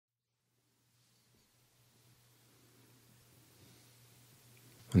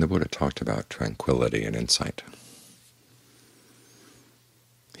When the Buddha talked about tranquility and insight,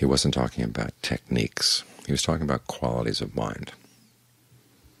 he wasn't talking about techniques. He was talking about qualities of mind,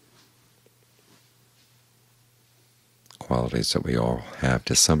 qualities that we all have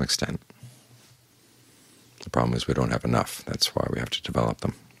to some extent. The problem is we don't have enough. That's why we have to develop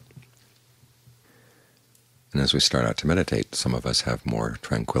them. And as we start out to meditate, some of us have more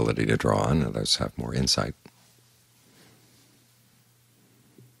tranquility to draw on, others have more insight.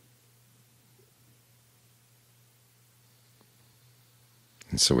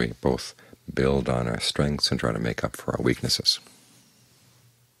 And so we both build on our strengths and try to make up for our weaknesses.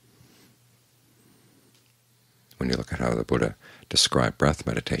 When you look at how the Buddha described breath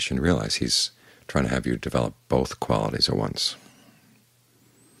meditation, you realize he's trying to have you develop both qualities at once.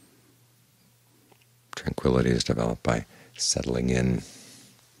 Tranquility is developed by settling in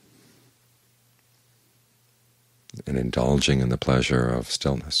and indulging in the pleasure of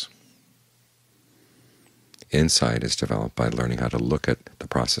stillness. Insight is developed by learning how to look at the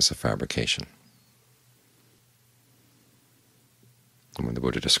process of fabrication. And when the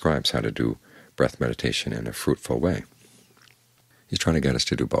Buddha describes how to do breath meditation in a fruitful way, he's trying to get us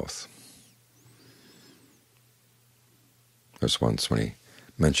to do both. There's once when he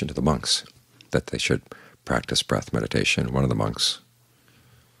mentioned to the monks that they should practice breath meditation. One of the monks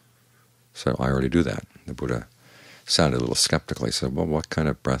said, I already do that. The Buddha sounded a little skeptical. He said, well, what kind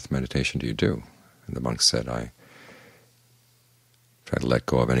of breath meditation do you do? And the monk said, I try to let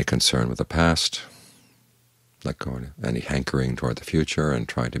go of any concern with the past, let go of any hankering toward the future, and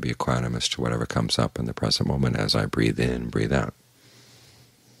try to be equanimous to whatever comes up in the present moment as I breathe in, breathe out.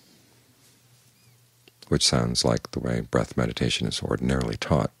 Which sounds like the way breath meditation is ordinarily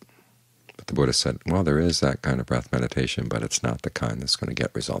taught. But the Buddha said, well, there is that kind of breath meditation, but it's not the kind that's going to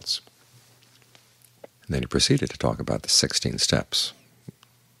get results. And then he proceeded to talk about the 16 steps.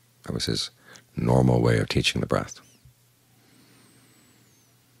 That was his normal way of teaching the breath.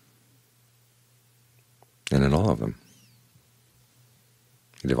 And in all of them,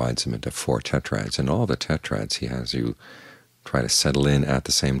 he divides them into 4 tetrads. In all the tetrads, he has you try to settle in at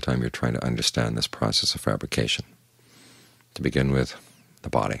the same time you're trying to understand this process of fabrication. To begin with, the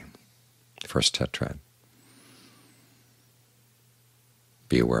body, the first tetrad.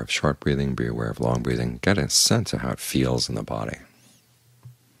 Be aware of short breathing, be aware of long breathing, get a sense of how it feels in the body.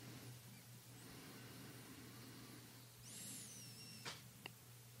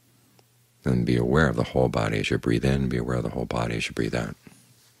 And be aware of the whole body as you breathe in, be aware of the whole body as you breathe out.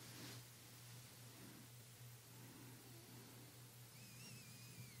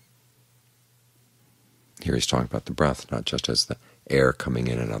 Here he's talking about the breath, not just as the air coming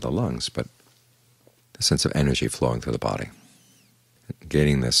in and out of the lungs, but the sense of energy flowing through the body.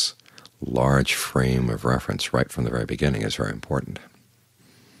 Getting this large frame of reference right from the very beginning is very important,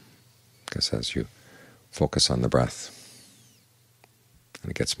 because as you focus on the breath and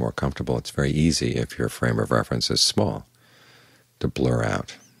it gets more comfortable, it's very easy, if your frame of reference is small, to blur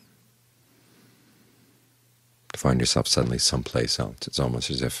out, to find yourself suddenly someplace else. It's almost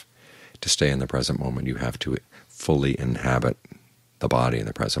as if to stay in the present moment you have to fully inhabit the body in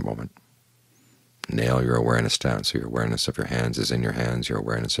the present moment. Nail your awareness down, so your awareness of your hands is in your hands, your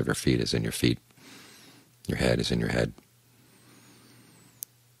awareness of your feet is in your feet, your head is in your head.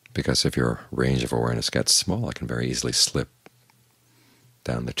 Because if your range of awareness gets small, it can very easily slip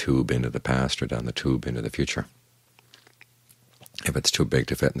down the tube into the past or down the tube into the future. If it's too big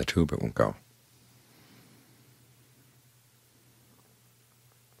to fit in the tube, it won't go.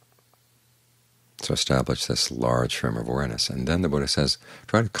 So establish this large frame of awareness. And then the Buddha says,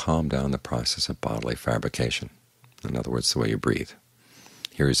 try to calm down the process of bodily fabrication. In other words, the way you breathe.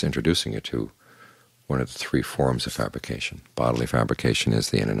 Here he's introducing you to one of the 3 forms of fabrication. Bodily fabrication is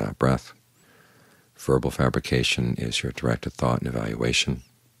the in and out breath. Verbal fabrication is your directed thought and evaluation,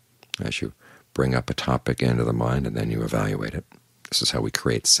 as you bring up a topic into the mind and then you evaluate it. This is how we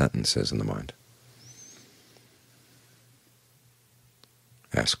create sentences in the mind.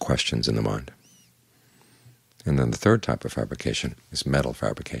 Ask questions in the mind. And then the 3rd type of fabrication is mental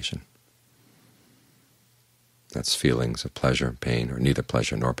fabrication. That's feelings of pleasure, pain, or neither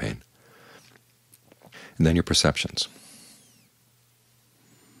pleasure nor pain. And then your perceptions.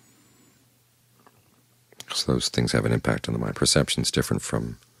 So those things have an impact on the mind. Perception is different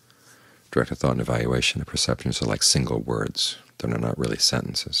from directed thought and evaluation. The perceptions are like single words. They're not really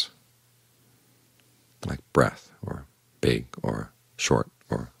sentences, like breath, or big, or short,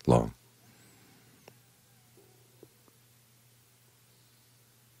 or long.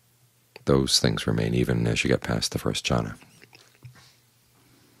 Those things remain even as you get past the first jhana.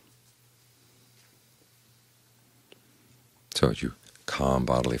 So as you calm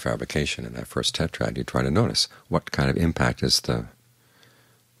bodily fabrication in that first tetrad, you try to notice what kind of impact is the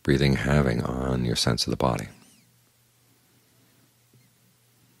breathing having on your sense of the body.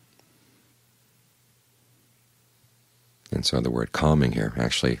 And so the word calming here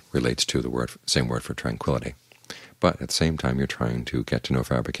actually relates to the same word for tranquility. But at the same time, you're trying to get to know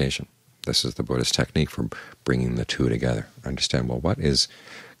fabrication. This is the Buddhist technique for bringing the two together. Understand, well, what is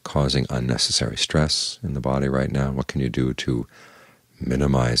causing unnecessary stress in the body right now? What can you do to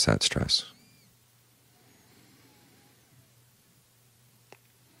minimize that stress?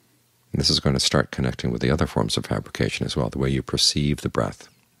 And this is going to start connecting with the other forms of fabrication as well. The way you perceive the breath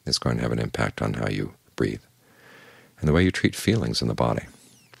is going to have an impact on how you breathe, and the way you treat feelings in the body.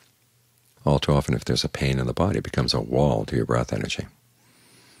 All too often, if there's a pain in the body, it becomes a wall to your breath energy.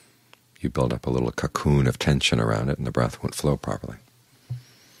 You build up a little cocoon of tension around it, and the breath won't flow properly.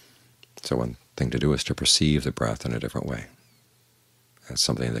 So one thing to do is to perceive the breath in a different way, as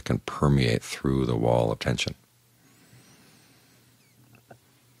something that can permeate through the wall of tension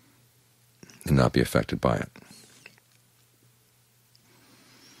and not be affected by it.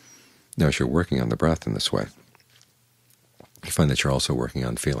 Now, as you're working on the breath in this way, you find that you're also working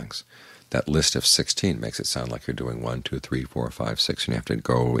on feelings. That list of 16 makes it sound like you're doing 1, 2, 3, 4, 5, 6, and you have to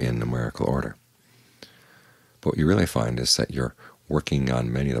go in numerical order. But what you really find is that you're working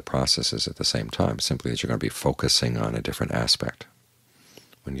on many of the processes at the same time, simply as you're going to be focusing on a different aspect.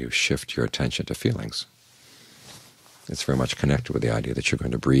 When you shift your attention to feelings, it's very much connected with the idea that you're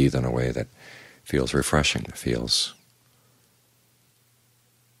going to breathe in a way that feels refreshing, that feels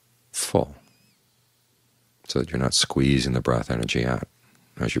full, so that you're not squeezing the breath energy out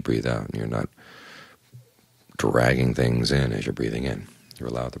as you breathe out, and you're not dragging things in as you're breathing in. You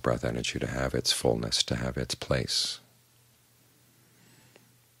allow the breath energy to have its fullness, to have its place.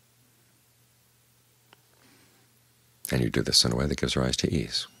 And you do this in a way that gives rise to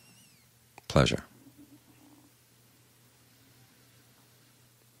ease, pleasure.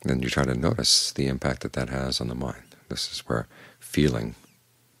 Then you try to notice the impact that that has on the mind. This is where feeling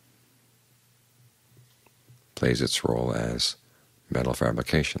plays its role as mental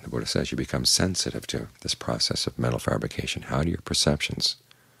fabrication. The Buddha says you become sensitive to this process of mental fabrication. How do your perceptions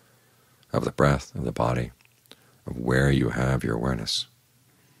of the breath, of the body, of where you have your awareness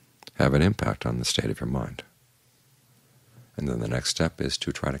have an impact on the state of your mind? And then the next step is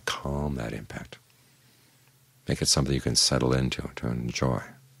to try to calm that impact. Make it something you can settle into, to enjoy.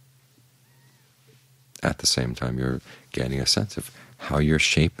 At the same time, you're gaining a sense of how you're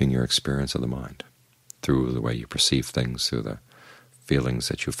shaping your experience of the mind through the way you perceive things, through the feelings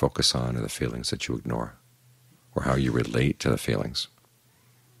that you focus on or the feelings that you ignore, or how you relate to the feelings.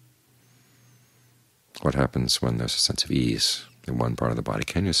 What happens when there's a sense of ease in one part of the body?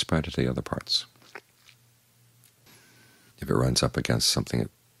 Can you spread it to the other parts? If it runs up against something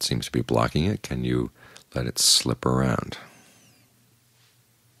that seems to be blocking it, can you let it slip around,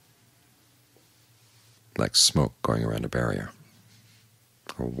 like smoke going around a barrier,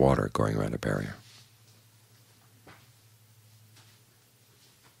 or water going around a barrier?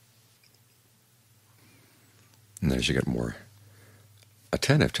 And as you get more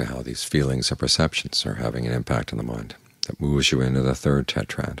attentive to how these feelings or perceptions are having an impact on the mind, that moves you into the third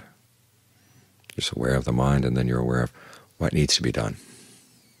tetrad. You're just aware of the mind, and then you're aware of what needs to be done.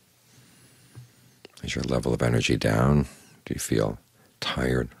 Is your level of energy down? Do you feel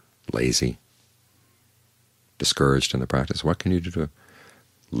tired, lazy, discouraged in the practice? What can you do to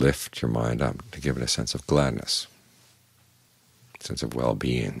lift your mind up, to give it a sense of gladness, a sense of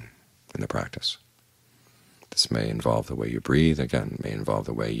well-being in the practice? This may involve the way you breathe, again, may involve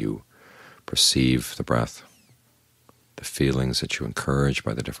the way you perceive the breath, the feelings that you encourage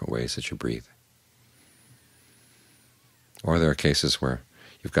by the different ways that you breathe. Or there are cases where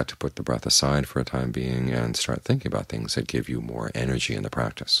you've got to put the breath aside for a time being and start thinking about things that give you more energy in the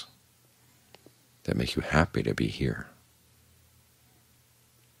practice, that make you happy to be here.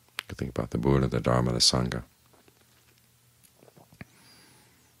 You can think about the Buddha, the Dhamma, the Sangha.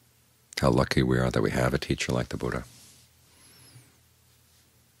 How lucky we are that we have a teacher like the Buddha.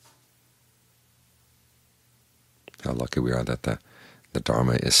 How lucky we are that the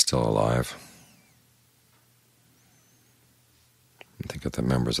Dharma is still alive. And think of the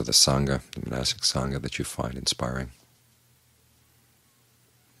members of the Sangha, the monastic Sangha that you find inspiring.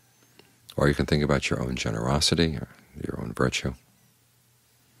 Or you can think about your own generosity, or your own virtue,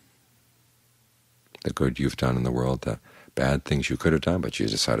 the good you've done in the world, the bad things you could have done, but you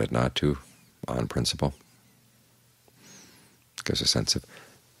decided not to on principle. It gives a sense of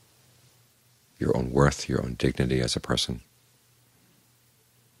your own worth, your own dignity as a person.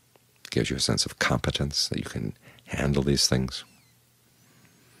 It gives you a sense of competence, that you can handle these things.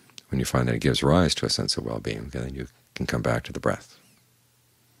 When you find that it gives rise to a sense of well-being, then you can come back to the breath.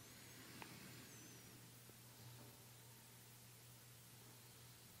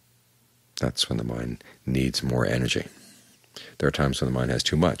 That's when the mind needs more energy. There are times when the mind has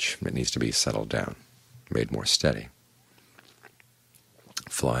too much. It needs to be settled down, made more steady,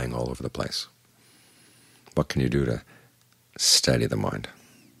 flying all over the place. What can you do to steady the mind?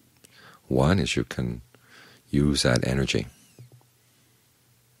 One is you can use that energy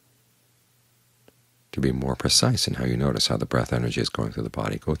to be more precise in how you notice how the breath energy is going through the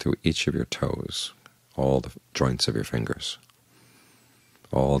body. Go through each of your toes, all the joints of your fingers,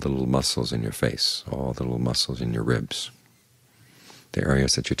 all the little muscles in your face, all the little muscles in your ribs, the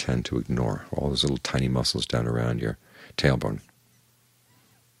areas that you tend to ignore, all those little tiny muscles down around your tailbone.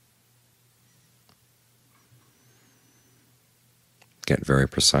 Get very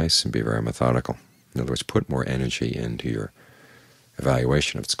precise and be very methodical. In other words, put more energy into your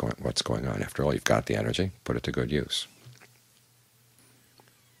evaluation of what's going on. After all, you've got the energy, put it to good use.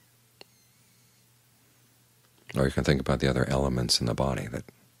 Or you can think about the other elements in the body that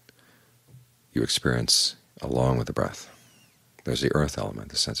you experience along with the breath. There's the earth element,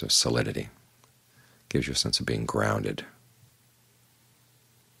 the sense of solidity. Gives you a sense of being grounded.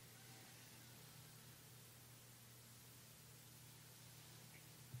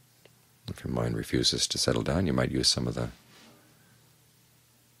 If your mind refuses to settle down, you might use some of the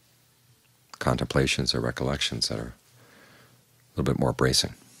contemplations or recollections that are a little bit more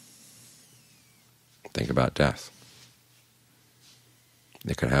bracing. Think about death.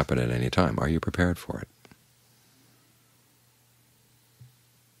 It could happen at any time. Are you prepared for it?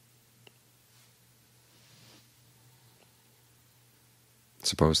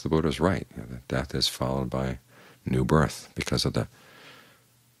 Suppose the Buddha is right, that death is followed by new birth because of the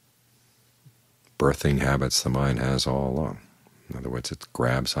birthing habits the mind has all along. In other words, it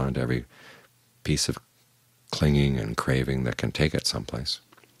grabs onto every piece of clinging and craving that can take it someplace.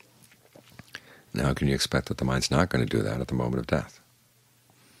 Now, how can you expect that the mind's not going to do that at the moment of death?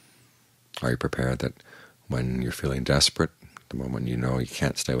 Are you prepared that when you're feeling desperate, the moment you know you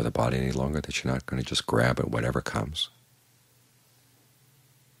can't stay with the body any longer, that you're not going to just grab at whatever comes?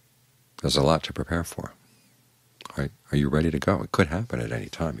 There's a lot to prepare for. Are you ready to go? It could happen at any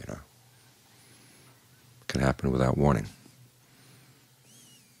time, you know. It can happen without warning.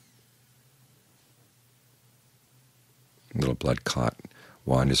 A little blood clot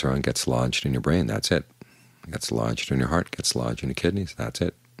wanders around, gets lodged in your brain, that's it. Gets lodged in your heart, gets lodged in your kidneys, that's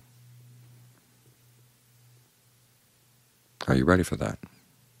it. Are you ready for that?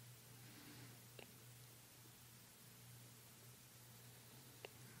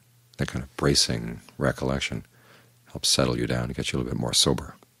 That kind of bracing recollection helps settle you down and get you a little bit more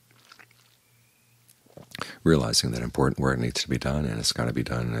sober. Realizing that important work needs to be done, and it's got to be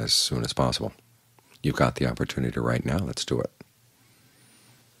done as soon as possible. You've got the opportunity right now, let's do it.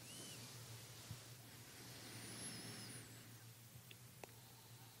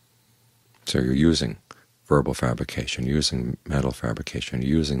 So you're using verbal fabrication, using mental fabrication,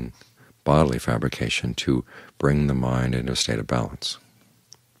 using bodily fabrication to bring the mind into a state of balance.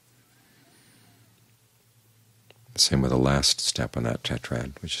 Same with the last step on that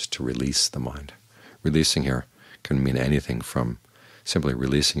tetrad, which is to release the mind. Releasing here can mean anything from simply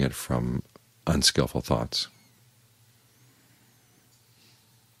releasing it from unskillful thoughts,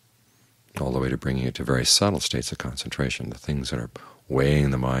 all the way to bringing it to very subtle states of concentration, the things that are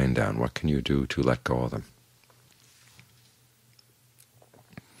weighing the mind down. What can you do to let go of them?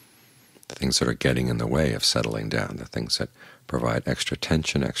 The things that are getting in the way of settling down, the things that provide extra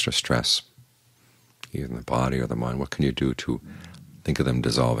tension, extra stress, either in the body or the mind. What can you do to think of them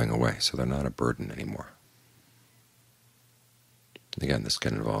dissolving away so they're not a burden anymore? Again, this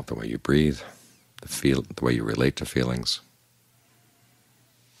can involve the way you breathe, the way you relate to feelings,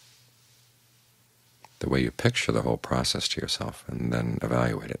 the way you picture the whole process to yourself, and then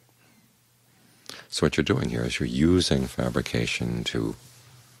evaluate it. So what you're doing here is you're using fabrication to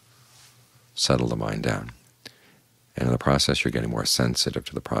settle the mind down. And in the process, you're getting more sensitive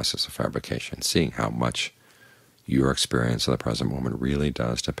to the process of fabrication, seeing how much your experience of the present moment really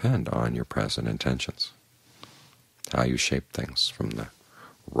does depend on your present intentions, how you shape things from the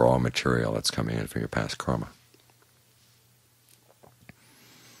raw material that's coming in from your past karma.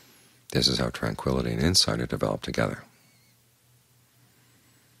 This is how tranquility and insight are developed together.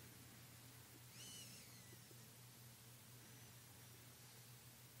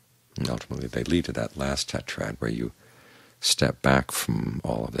 And ultimately they lead to that last tetrad where you step back from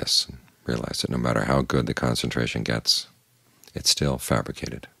all of this and realize that no matter how good the concentration gets, it's still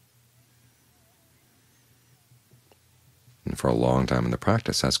fabricated. And for a long time in the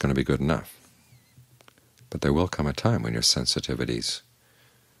practice, that's going to be good enough. But there will come a time when your sensitivities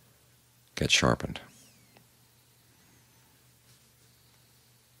get sharpened.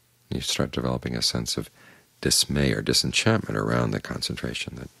 You start developing a sense of dismay or disenchantment around the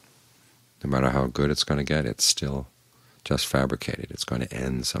concentration, that no matter how good it's going to get, it's still just fabricated. It's going to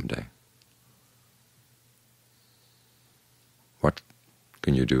end someday. What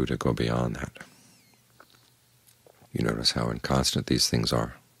can you do to go beyond that? You notice how inconstant these things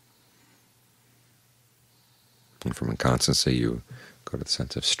are. And from inconstancy you go to the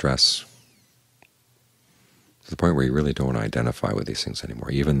sense of stress, to the point where you really don't identify with these things anymore,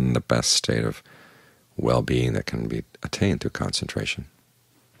 even in the best state of well-being that can be attained through concentration.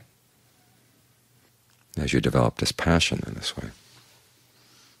 As you develop dispassion in this way,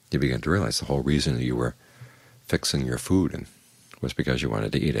 you begin to realize the whole reason you were fixing your food and was because you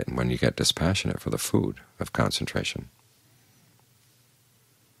wanted to eat it. And when you get dispassionate for the food of concentration,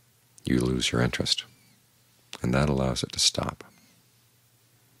 you lose your interest, and that allows it to stop.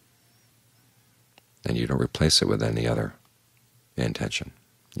 And you don't replace it with any other intention.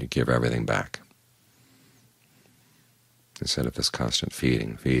 You give everything back. Instead of this constant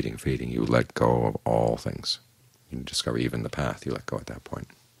feeding, you let go of all things. You discover even the path, you let go at that point.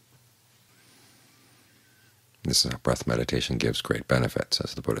 This is how breath meditation gives great benefits,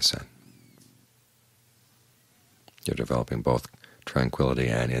 as the Buddha said. You're developing both tranquility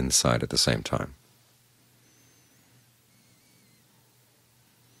and insight at the same time.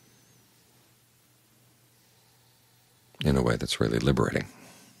 In a way that's really liberating.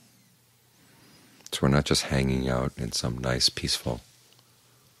 So we're not just hanging out in some nice, peaceful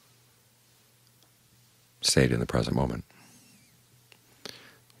state in the present moment.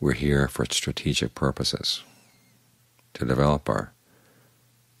 We're here for strategic purposes, to develop our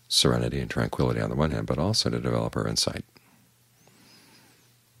serenity and tranquility on the one hand, but also to develop our insight,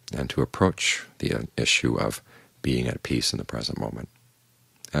 and to approach the issue of being at peace in the present moment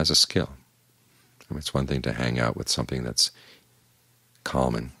as a skill. I mean, it's one thing to hang out with something that's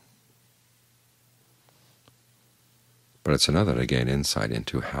calming, but it's another to gain insight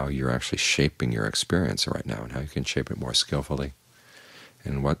into how you're actually shaping your experience right now and how you can shape it more skillfully,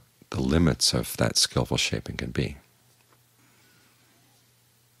 and what the limits of that skillful shaping can be,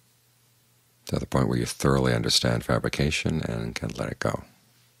 to the point where you thoroughly understand fabrication and can let it go,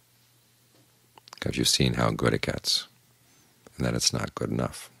 because you've seen how good it gets and that it's not good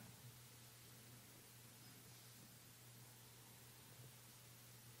enough.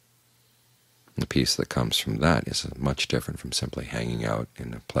 The peace that comes from that is much different from simply hanging out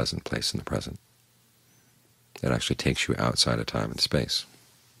in a pleasant place in the present. It actually takes you outside of time and space.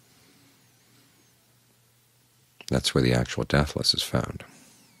 That's where the actual deathless is found.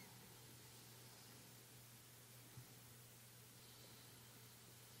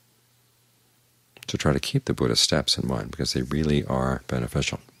 So try to keep the Buddha's steps in mind, because they really are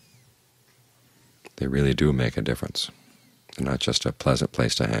beneficial. They really do make a difference. They're not just a pleasant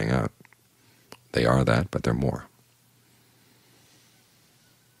place to hang out. They are that, but they're more.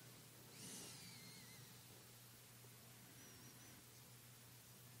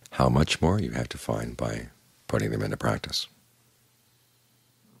 How much more you have to find by putting them into practice.